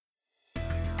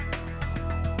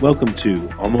Welcome to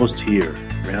Almost Here,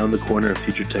 Round the Corner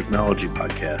Future Technology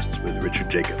podcasts with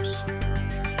Richard Jacobs.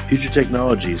 Future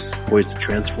technologies poised to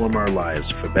transform our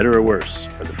lives for better or worse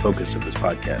are the focus of this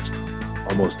podcast.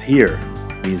 Almost here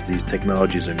means these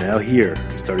technologies are now here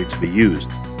and starting to be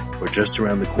used, or just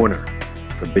around the corner,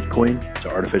 from Bitcoin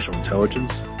to artificial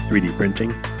intelligence, 3D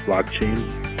printing, blockchain,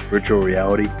 virtual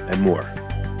reality, and more.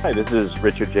 Hi, this is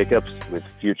Richard Jacobs with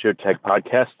Future Tech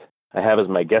Podcast. I have as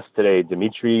my guest today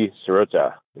Dmitry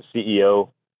Sirota, the CEO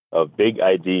of Big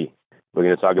ID. We're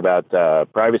going to talk about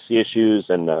privacy issues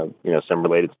and some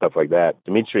related stuff like that.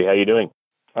 Dmitry, how are you doing?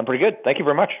 I'm pretty good. Thank you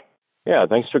very much. Yeah,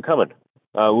 thanks for coming.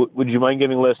 Would you mind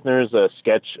giving listeners a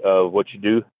sketch of what you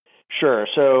do? Sure.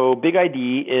 So Big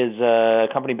ID is a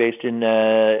company based in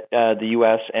the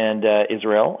U.S. and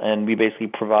Israel, and we basically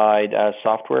provide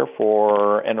software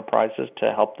for enterprises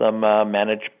to help them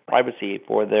manage privacy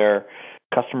for their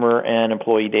customer and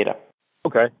employee data.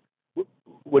 Okay.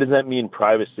 What does that mean,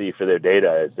 privacy for their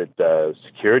data? Is it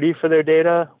security for their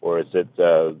data, or is it,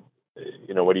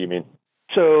 what do you mean?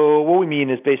 So what we mean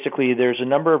is basically there's a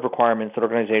number of requirements that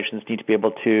organizations need to be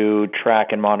able to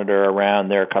track and monitor around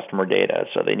their customer data.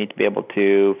 So they need to be able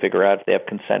to figure out if they have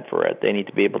consent for it. They need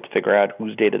to be able to figure out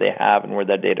whose data they have and where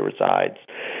that data resides.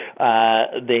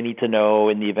 They need to know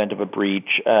in the event of a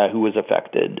breach who is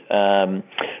affected.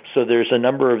 So there's a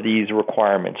number of these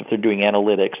requirements. If they're doing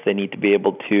analytics, they need to be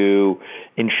able to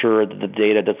ensure that the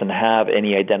data doesn't have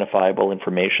any identifiable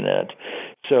information in it.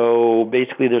 So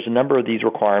basically there's a number of these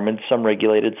requirements, some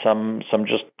regulated, some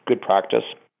just good practice.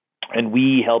 And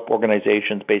we help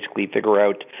organizations basically figure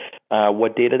out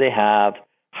what data they have,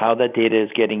 how that data is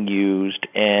getting used,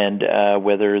 and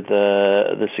whether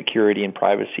the security and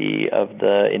privacy of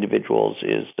the individuals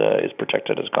is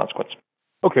protected as a consequence.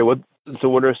 Okay, so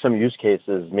what are some use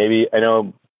cases? Maybe, I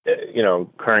know,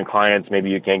 current clients, maybe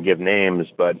you can't give names,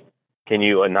 but can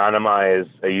you anonymize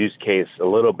a use case a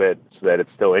little bit so that it's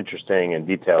still interesting and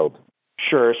detailed?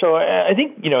 Sure. So I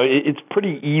think, it's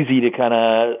pretty easy to kind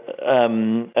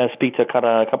of speak to kind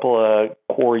of a couple of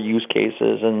core use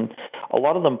cases, and a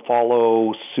lot of them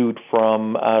follow suit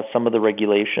from some of the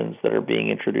regulations that are being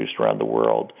introduced around the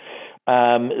world.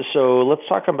 So let's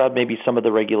talk about maybe some of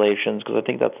the regulations, because I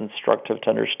think that's instructive to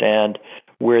understand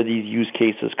where these use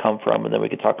cases come from, and then we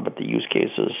can talk about the use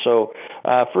cases. So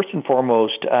first and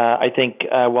foremost, I think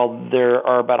while there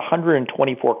are about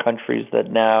 124 countries that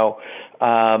now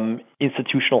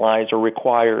institutionalize or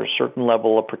require a certain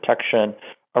level of protection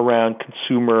around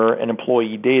consumer and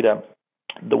employee data,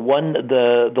 the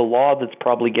law that's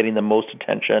probably getting the most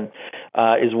attention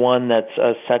is one that's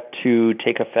set to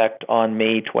take effect on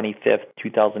May 25th,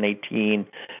 2018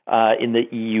 in the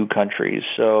EU countries.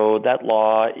 So that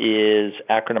law is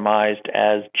acronymized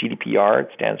as GDPR. It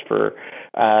stands for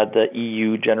the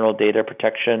EU General Data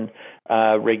Protection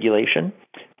Regulation.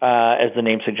 As the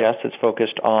name suggests, it's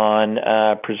focused on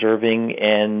preserving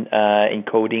and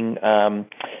encoding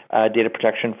data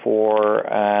protection for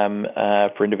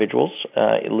individuals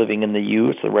living in the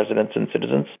EU, so residents and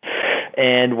citizens.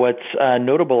 And what's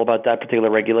notable about that particular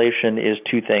regulation is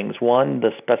two things. One,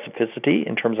 the specificity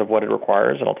in terms of what it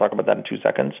requires, and I'll talk about that in 2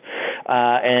 seconds.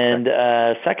 And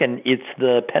second, it's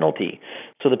the penalty.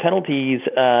 So the penalties,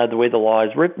 the way the law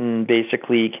is written,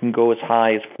 basically can go as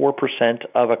high as 4%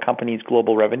 of a company's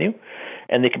global revenue,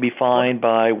 and they can be fined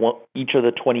by each of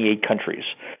the 28 countries.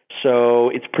 So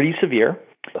it's pretty severe.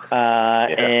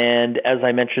 And as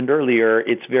I mentioned earlier,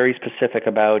 it's very specific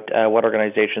about what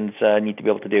organizations need to be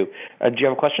able to do. Do you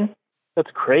have a question?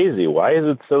 That's crazy. Why is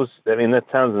it so? I mean, that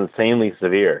sounds insanely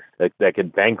severe. That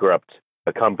could bankrupt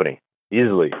a company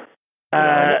easily.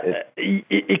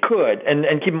 It could.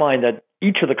 And keep in mind that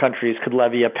each of the countries could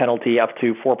levy a penalty up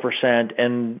to 4%.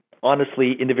 And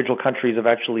honestly, individual countries have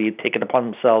actually taken upon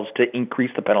themselves to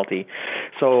increase the penalty.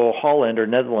 So Holland or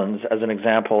Netherlands, as an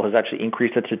example, has actually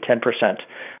increased it to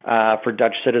 10% for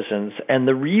Dutch citizens. And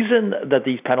the reason that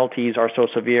these penalties are so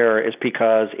severe is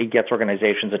because it gets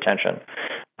organizations' attention.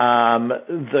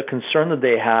 The concern that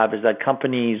they have is that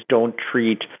companies don't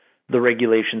treat the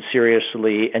regulation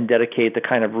seriously and dedicate the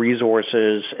kind of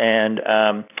resources and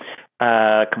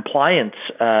compliance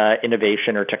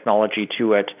innovation or technology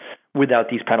to it without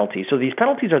these penalties. So these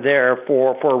penalties are there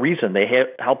for a reason. They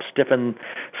help stiffen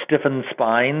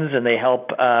spines, and they help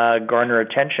garner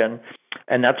attention,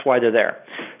 and that's why they're there.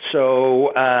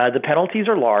 So the penalties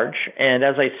are large, and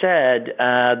as I said,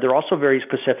 they're also very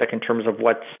specific in terms of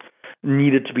what's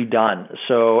needed to be done.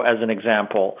 So as an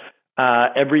example,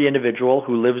 every individual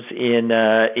who lives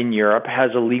in Europe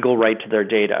has a legal right to their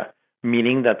data,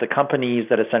 meaning that the companies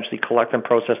that essentially collect and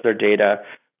process their data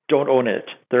don't own it.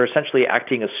 They're essentially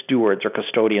acting as stewards or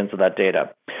custodians of that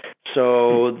data.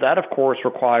 So that, of course,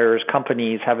 requires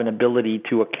companies have an ability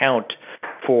to account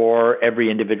for every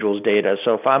individual's data.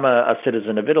 So if I'm a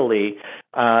citizen of Italy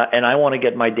and I want to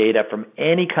get my data from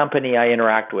any company I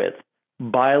interact with,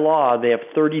 by law, they have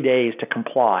 30 days to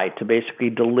comply to basically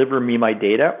deliver me my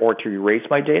data or to erase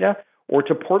my data or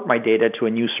to port my data to a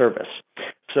new service.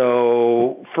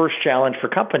 So first challenge for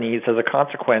companies as a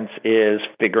consequence is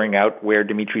figuring out where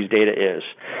Dimitri's data is.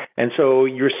 And so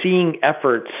you're seeing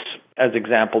efforts as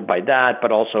exampled by that,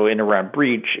 but also in around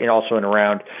breach and also in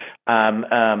around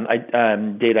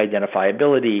data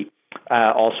identifiability,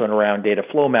 also in around data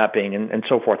flow mapping and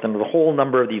so forth. And there's a whole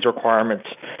number of these requirements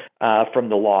from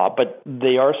the law, but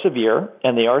they are severe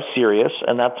and they are serious,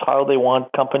 and that's how they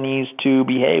want companies to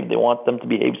behave. They want them to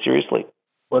behave seriously.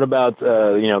 What about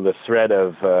the threat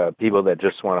of people that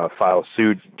just want to file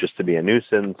suit just to be a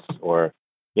nuisance, or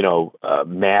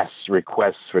mass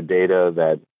requests for data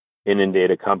that inundate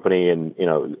a company and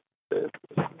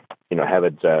have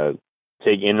it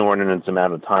take inordinate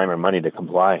amount of time or money to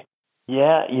comply?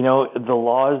 Yeah, the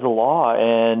law is the law,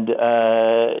 and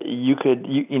you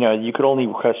could only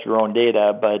request your own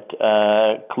data, but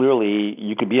clearly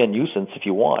you could be a nuisance if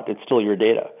you want. It's still your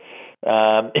data.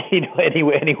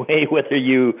 Anyway, whether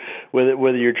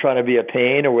you're trying to be a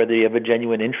pain or whether you have a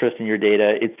genuine interest in your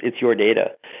data, it's your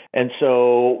data. And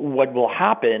so what will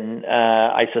happen,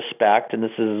 I suspect, and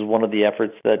this is one of the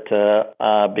efforts that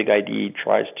Big ID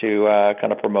tries to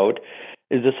kind of promote,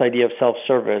 is this idea of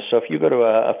self-service. So if you go to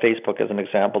a Facebook as an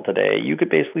example today, you could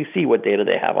basically see what data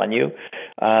they have on you.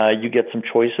 You get some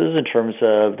choices in terms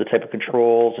of the type of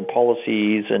controls and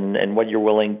policies and what you're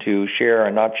willing to share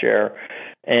and not share.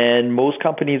 And most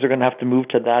companies are going to have to move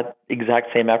to that exact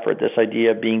same effort, this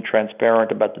idea of being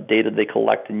transparent about the data they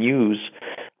collect and use,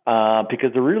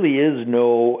 because there really is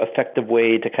no effective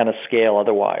way to kind of scale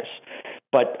otherwise.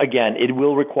 But again, it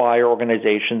will require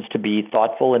organizations to be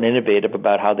thoughtful and innovative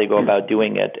about how they go about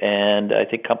doing it. And I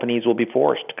think companies will be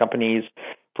forced. Companies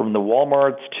from the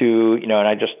Walmarts to, and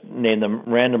I just name them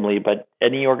randomly, but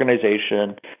any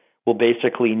organization will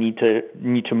basically need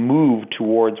to move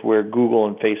towards where Google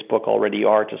and Facebook already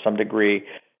are to some degree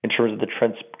in terms of the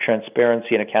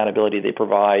transparency and accountability they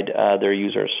provide their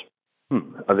users.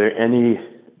 Are there any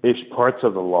parts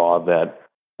of the law that,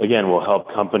 again, will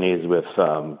help companies with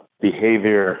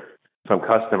behavior from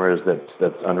customers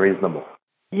that's unreasonable?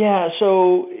 Yeah,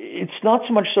 so it's not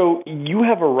so much so you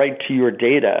have a right to your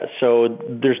data, so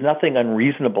there's nothing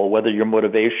unreasonable whether your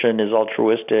motivation is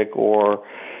altruistic or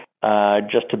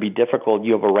just to be difficult.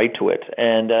 You have a right to it.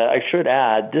 And I should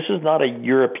add, this is not a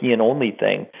European-only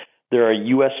thing. There are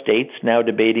U.S. states now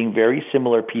debating very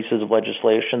similar pieces of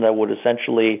legislation that would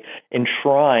essentially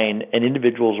enshrine an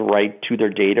individual's right to their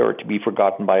data or to be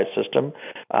forgotten by a system.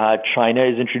 China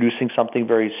is introducing something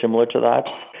very similar to that.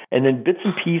 And then bits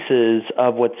and pieces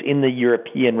of what's in the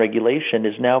European regulation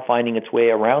is now finding its way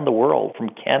around the world, from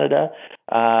Canada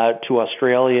to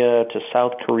Australia to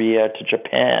South Korea to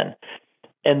Japan.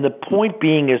 And the point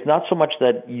being is not so much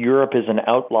that Europe is an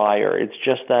outlier. It's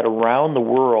just that around the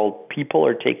world, people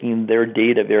are taking their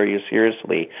data very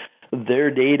seriously. Their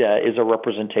data is a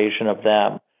representation of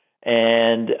them.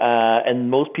 And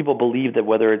most people believe that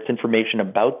whether it's information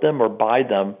about them or by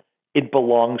them, it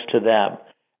belongs to them.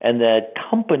 And that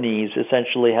companies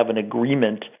essentially have an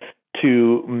agreement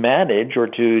to manage or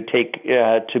to take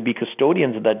to be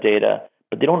custodians of that data,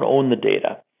 but they don't own the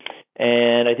data.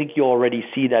 And I think you already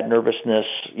see that nervousness,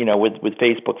 with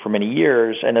Facebook for many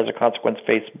years. And as a consequence,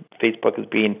 Facebook has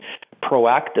been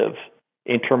proactive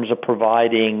in terms of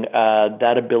providing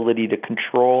that ability to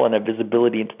control and have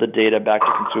visibility into the data back to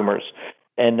consumers.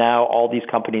 And now all these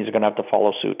companies are going to have to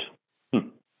follow suit.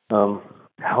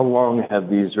 How long have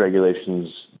these regulations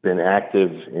been active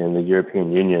in the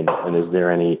European Union? And is there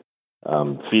any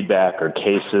feedback or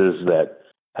cases that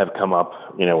have come up,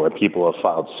 where people have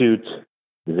filed suit?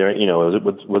 Is there,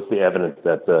 what's the evidence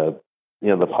that the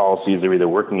policies are either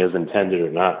working as intended or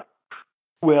not?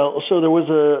 Well, so there was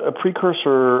a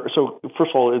precursor. So first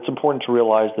of all, it's important to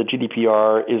realize that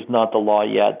GDPR is not the law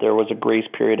yet. There was a grace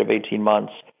period of 18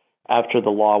 months after the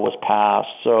law was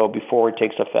passed. So before it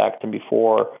takes effect and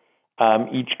before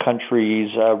each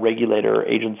country's regulator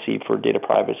agency for data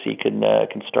privacy can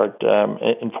start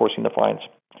enforcing the fines.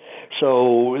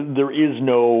 So there is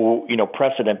no,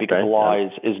 precedent because the law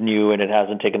is new and it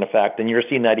hasn't taken effect. And you're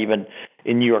seeing that even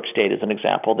in New York State as an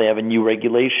example. They have a new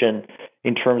regulation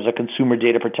in terms of consumer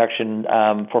data protection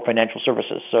for financial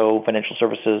services. So financial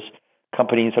services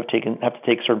companies have to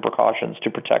take certain precautions to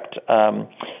protect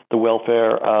the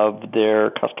welfare of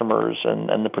their customers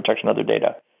and the protection of their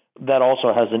data. That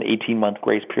also has an 18-month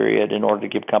grace period in order to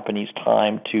give companies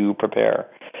time to prepare.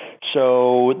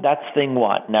 So that's thing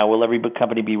one. Now, will every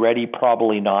company be ready?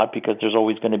 Probably not, because there's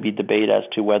always going to be debate as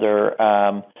to whether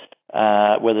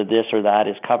this or that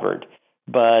is covered.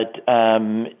 But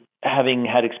having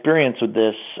had experience with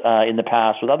this in the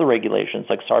past with other regulations,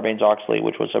 like Sarbanes-Oxley,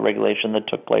 which was a regulation that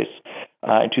took place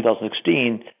in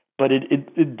 2016, but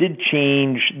it did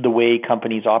change the way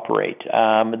companies operate.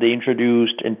 They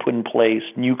introduced and put in place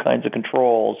new kinds of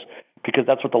controls because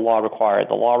that's what the law required.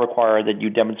 The law required that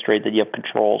you demonstrate that you have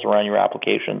controls around your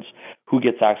applications, who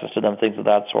gets access to them, things of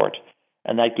that sort.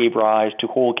 And that gave rise to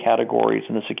whole categories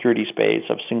in the security space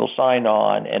of single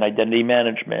sign-on and identity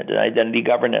management and identity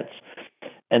governance.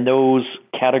 And those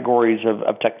categories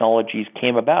of technologies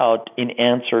came about in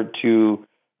answer to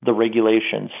the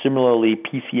regulations. Similarly,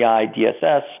 PCI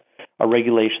DSS, a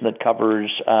regulation that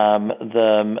covers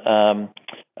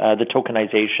the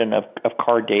tokenization of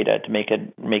card data to make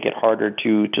it harder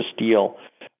to steal,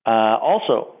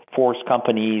 also forced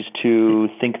companies to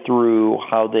think through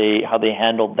how they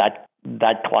handled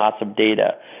that class of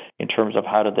data in terms of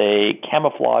how do they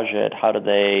camouflage it, how do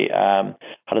they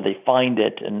find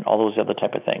it, and all those other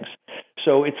type of things.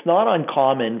 So it's not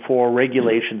uncommon for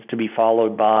regulations to be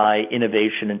followed by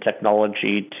innovation and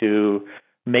technology to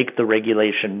make the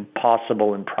regulation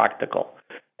possible and practical.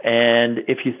 And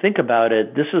if you think about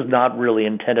it, this is not really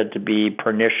intended to be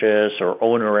pernicious or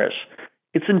onerous.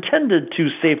 It's intended to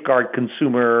safeguard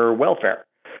consumer welfare.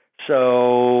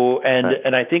 So,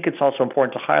 and I think it's also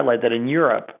important to highlight that in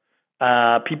Europe,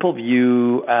 people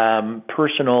view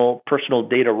personal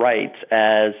data rights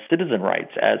as citizen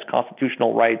rights, as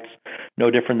constitutional rights,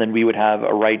 no different than we would have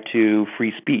a right to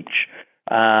free speech.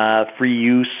 Free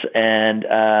use and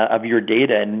of your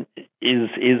data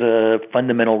is a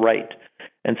fundamental right.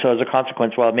 And so as a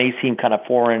consequence, while it may seem kind of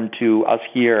foreign to us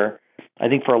here, I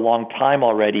think for a long time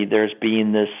already there's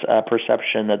been this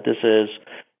perception that this is,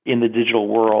 in the digital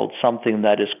world, something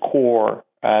that is core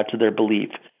to their belief.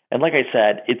 And like I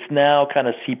said, it's now kind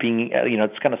of seeping,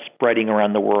 it's kind of spreading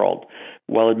around the world.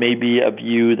 While it may be a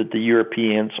view that the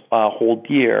Europeans hold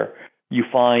dear, you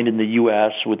find in the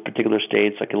U.S. with particular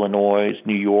states like Illinois,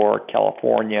 New York,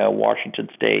 California, Washington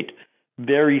State,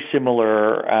 very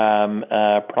similar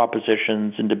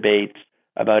propositions and debates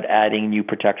about adding new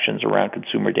protections around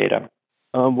consumer data.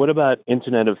 What about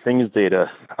Internet of Things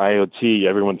data, IoT?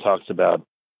 Everyone talks about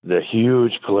the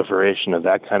huge proliferation of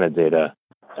that kind of data.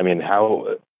 I mean,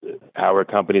 how are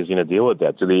companies going to deal with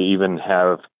that? Do they even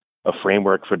have a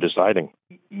framework for deciding?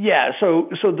 Yeah, so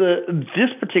this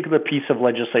particular piece of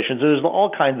legislation, so there's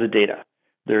all kinds of data.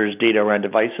 There's data around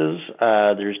devices,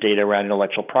 there's data around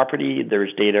intellectual property,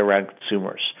 there's data around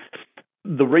consumers.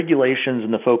 The regulations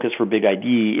and the focus for Big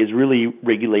ID is really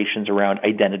regulations around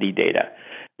identity data.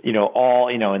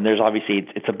 And there's obviously,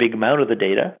 it's a big amount of the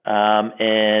data.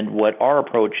 And what our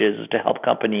approach is to help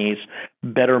companies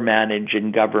better manage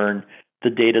and govern the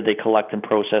data they collect and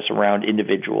process around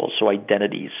individuals, so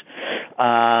identities.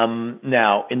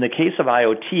 Now, in the case of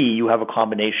IoT, you have a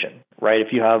combination, right? If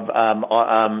you have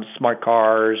smart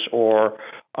cars or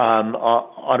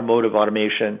automotive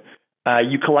automation,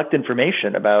 you collect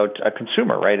information about a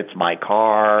consumer, right? It's my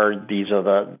car. This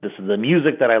is the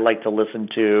music that I like to listen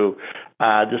to.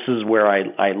 This is where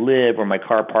I live, where my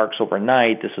car parks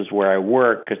overnight. This is where I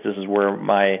work because this is where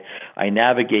I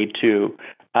navigate to.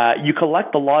 You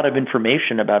collect a lot of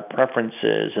information about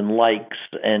preferences and likes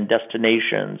and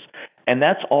destinations, and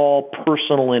that's all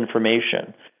personal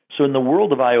information. So in the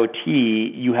world of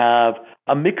IoT, you have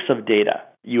a mix of data.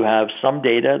 You have some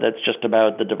data that's just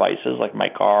about the devices, like my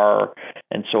car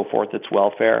and so forth, its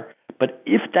welfare. But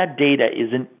if that data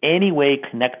is in any way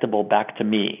connectable back to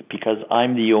me because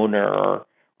I'm the owner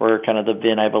or kind of the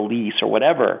VIN, I have a lease or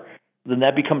whatever, then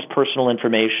that becomes personal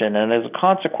information. And as a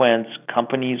consequence,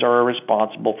 companies are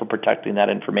responsible for protecting that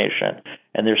information.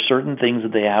 And there's certain things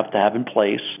that they have to have in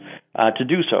place to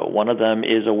do so. One of them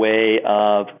is a way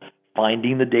of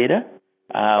finding the data.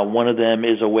 One of them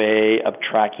is a way of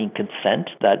tracking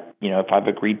consent that, if I've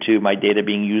agreed to my data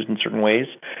being used in certain ways,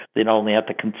 they not only have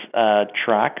to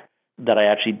track that I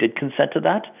actually did consent to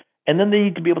that, and then they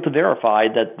need to be able to verify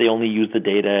that they only use the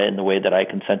data in the way that I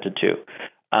consented to.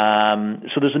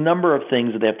 So there's a number of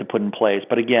things that they have to put in place.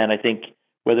 But again, I think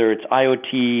whether it's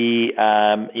IoT,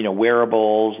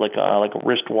 wearables like a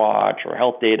wristwatch or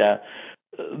health data,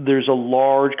 there's a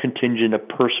large contingent of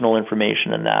personal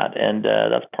information in that. And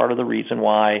that's part of the reason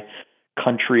why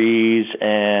countries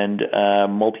and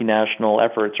multinational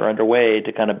efforts are underway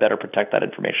to kind of better protect that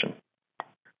information.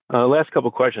 Last couple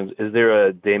of questions. Is there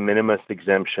a de minimis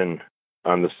exemption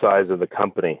on the size of the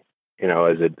company?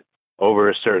 Is it over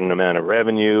a certain amount of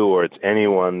revenue, or it's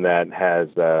anyone that has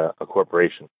a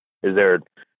corporation? Is there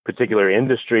particular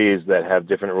industries that have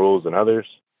different rules than others?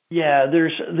 Yeah,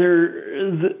 there's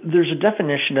a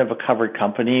definition of a covered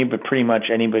company, but pretty much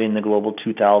anybody in the Global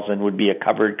 2000 would be a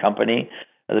covered company.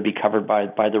 They'd be covered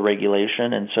by the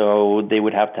regulation, and so they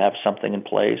would have to have something in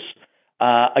place.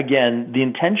 Again, the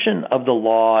intention of the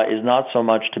law is not so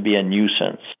much to be a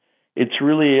nuisance. It's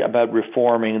really about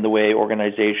reforming the way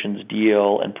organizations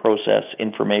deal and process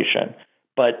information,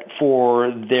 but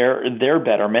for their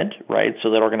betterment, right?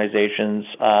 So that organizations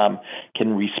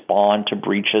can respond to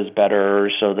breaches better,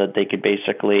 so that they could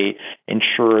basically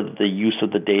ensure that the use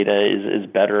of the data is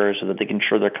better, so that they can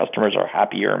ensure their customers are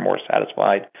happier and more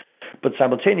satisfied. But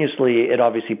simultaneously, it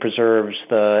obviously preserves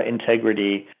the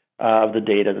integrity of the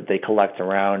data that they collect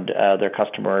around their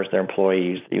customers, their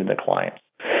employees, even their clients.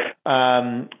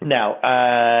 There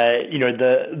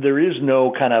is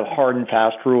no kind of hard and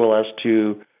fast rule as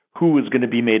to who is going to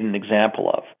be made an example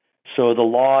of. So the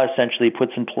law essentially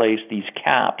puts in place these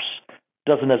caps.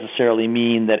 Doesn't necessarily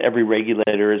mean that every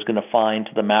regulator is going to fine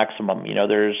to the maximum.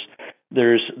 There's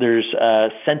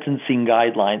sentencing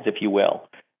guidelines, if you will,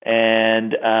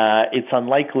 and it's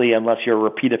unlikely, unless you're a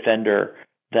repeat offender,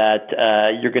 that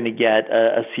you're going to get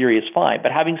a serious fine.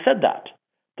 But having said that,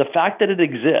 the fact that it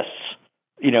exists,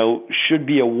 should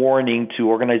be a warning to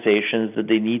organizations that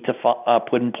they need to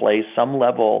put in place some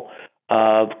level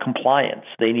of compliance.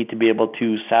 They need to be able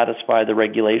to satisfy the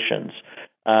regulations,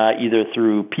 either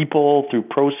through people, through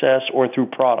process, or through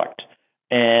product.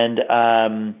 And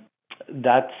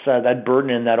that burden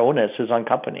and that onus is on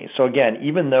companies. So again,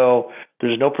 even though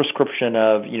there's no prescription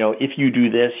of, if you do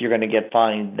this, you're going to get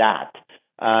fined that,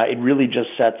 it really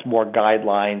just sets more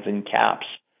guidelines and caps.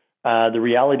 The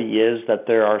reality is that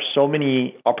there are so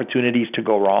many opportunities to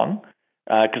go wrong.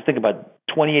 Because think about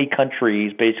 28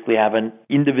 countries basically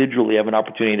individually have an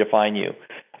opportunity to fine you.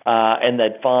 And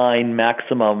that fine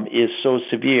maximum is so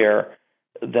severe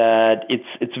that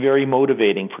it's very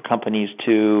motivating for companies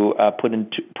to put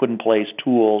in place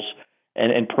tools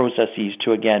and processes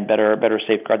to, again, better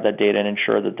safeguard that data and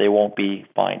ensure that they won't be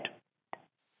fined.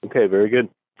 Okay, very good.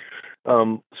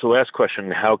 So last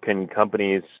question, how can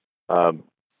companies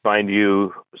find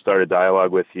you, start a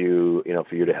dialogue with you,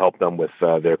 for you to help them with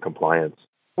their compliance?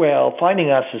 Well, finding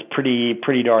us is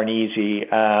pretty darn easy.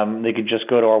 They could just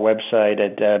go to our website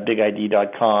at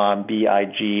bigid.com,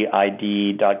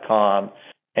 bigid.com,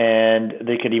 and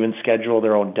they could even schedule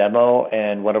their own demo,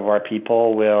 and one of our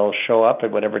people will show up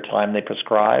at whatever time they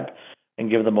prescribe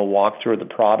and give them a walkthrough of the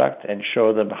product and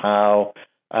show them how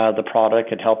the product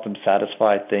can help them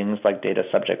satisfy things like data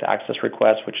subject access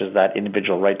requests, which is that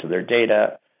individual right to their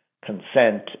data,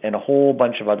 consent, and a whole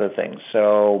bunch of other things.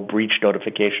 So breach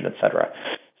notification, et cetera.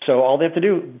 So all they have to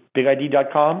do,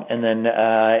 bigid.com, and then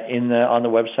on the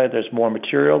website, there's more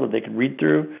material that they can read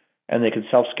through, and they can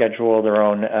self-schedule their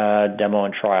own demo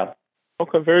and trial.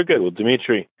 Okay, very good. Well,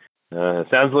 Dimitri, it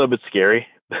sounds a little bit scary,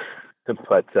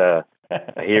 but I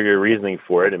hear your reasoning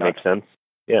for it. It makes sense.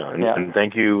 Yeah, and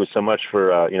thank you so much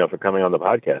for coming on the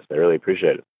podcast. I really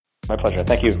appreciate it. My pleasure.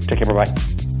 Thank you. Take care. Bye-bye.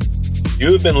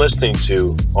 You have been listening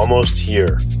to Almost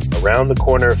Here, Around the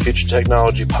Corner Future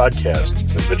Technology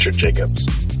podcast with Richard Jacobs.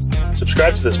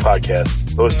 Subscribe to this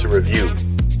podcast, post a review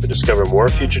to discover more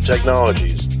future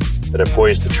technologies that are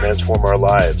poised to transform our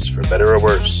lives for better or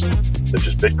worse, such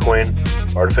as Bitcoin,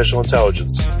 artificial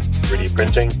intelligence, 3D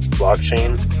printing,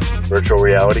 blockchain, virtual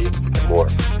reality, and more.